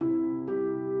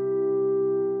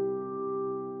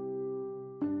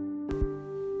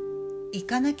行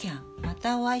かなきゃ。ま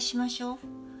たお会いしましょう。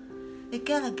We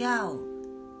gotta go,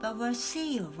 but we'll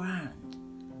see you around.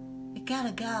 We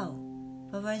gotta go,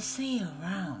 but we'll see you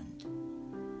around.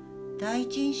 第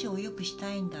一印象を良くし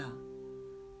たいんだ。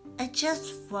I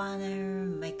just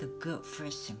wanna make a good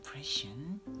first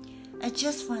impression. I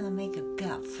just wanna make a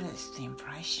good first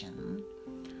impression.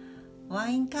 ワ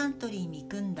インカントリーに行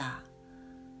くんだ。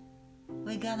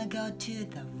We're gonna go to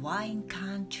the wine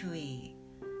country.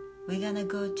 We're gonna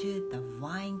go to the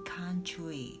wine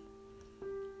country.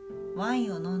 ワイ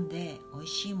ンを飲んで美味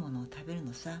しいものを食べる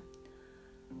のさ。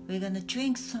We're gonna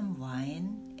drink some wine,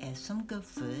 eat some good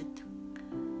food.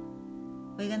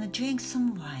 We're gonna drink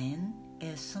some wine,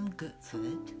 eat some good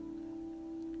food.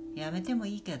 やめても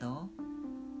いいけど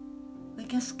We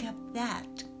can skip that.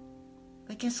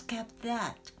 We can skip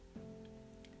that.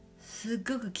 すっ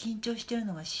ごく緊張してる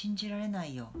のが信じられな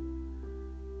いよ。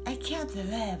I can't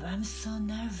believe I'm so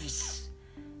nervous.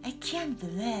 I can't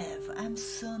believe I'm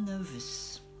so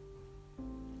nervous.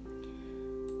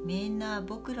 みんな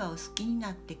僕らを好きに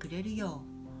なってくれるよ。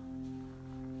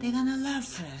They're gonna love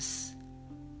us.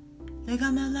 They're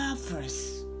gonna love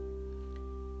us.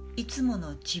 いつも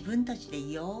の自分たちで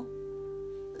言おう。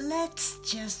Let's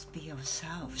just be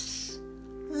ourselves.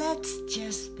 Let's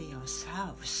just be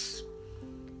ourselves.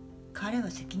 彼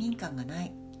は責任感がな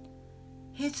い。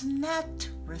He's not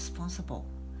responsible.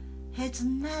 He's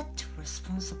not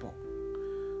responsible.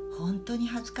 本当に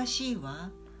恥ずかしいわ。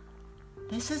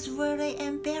This is really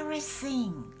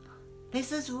embarrassing.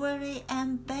 This is really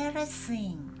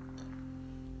embarrassing.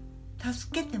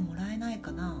 助けてもらえない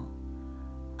かな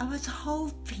I was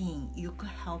hoping you could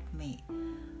help me.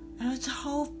 I was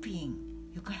hoping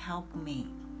you could help me.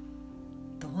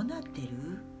 どうなってる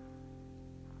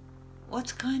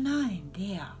What's going on in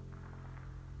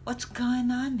there?What's going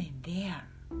on in there?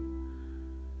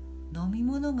 飲み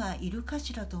物がいるか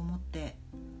しらと思って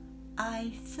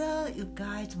I thought you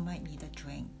guys might need a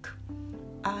drink.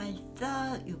 I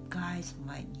thought you guys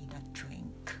might need a drink.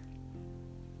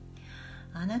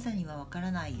 あなたにはわか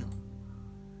らないよ。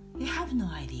You have no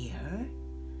idea.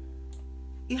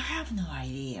 You have no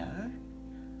idea.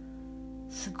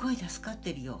 すごい助かっ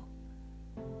てるよ。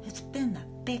It's been a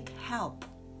big help.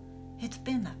 It's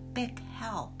been a big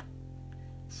help.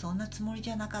そんなつもり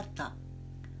じゃなかった。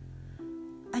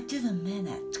I didn't mean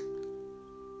it.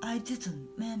 I didn't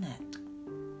mean it.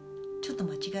 ちょっと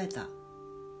間違えた。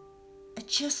I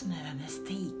just made a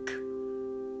mistake.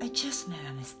 I just made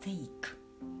a mistake.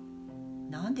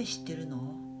 なんで知ってる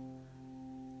の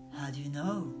How do you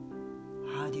know?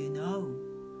 How do you know?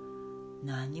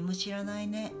 何にも知らない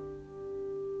ね。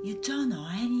You don't know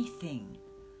anything.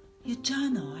 You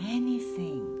don't know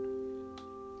anything.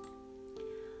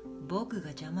僕が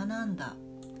邪魔なんだ。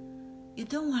You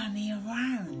don't want me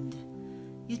around.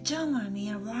 You don't want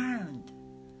me around.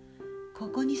 こ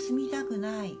こに住みたく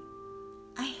ない。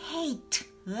I hate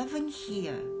living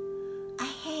here. I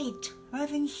hate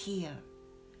living here.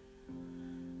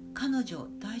 彼女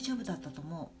大丈夫だったと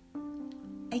思う。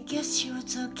I guess she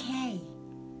was okay.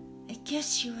 I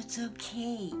guess she was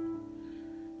okay.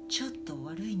 ちょっと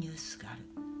悪いニュースがある。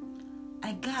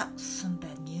I got some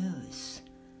bad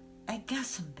news.I got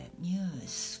some bad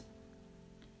news.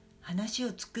 話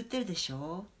を作ってるでし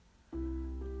ょ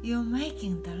You're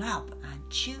making the love,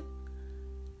 aren't you?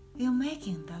 You're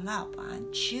making the love,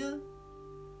 aren't you?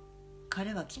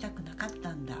 彼は来たくなかっ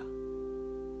たんだ。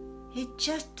He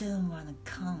just didn't wanna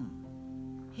come.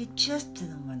 He just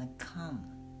didn't wanna come.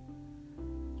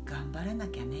 頑張らな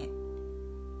きゃね。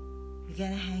You're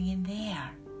gonna hang in there.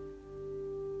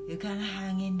 You're gonna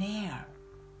hang in there.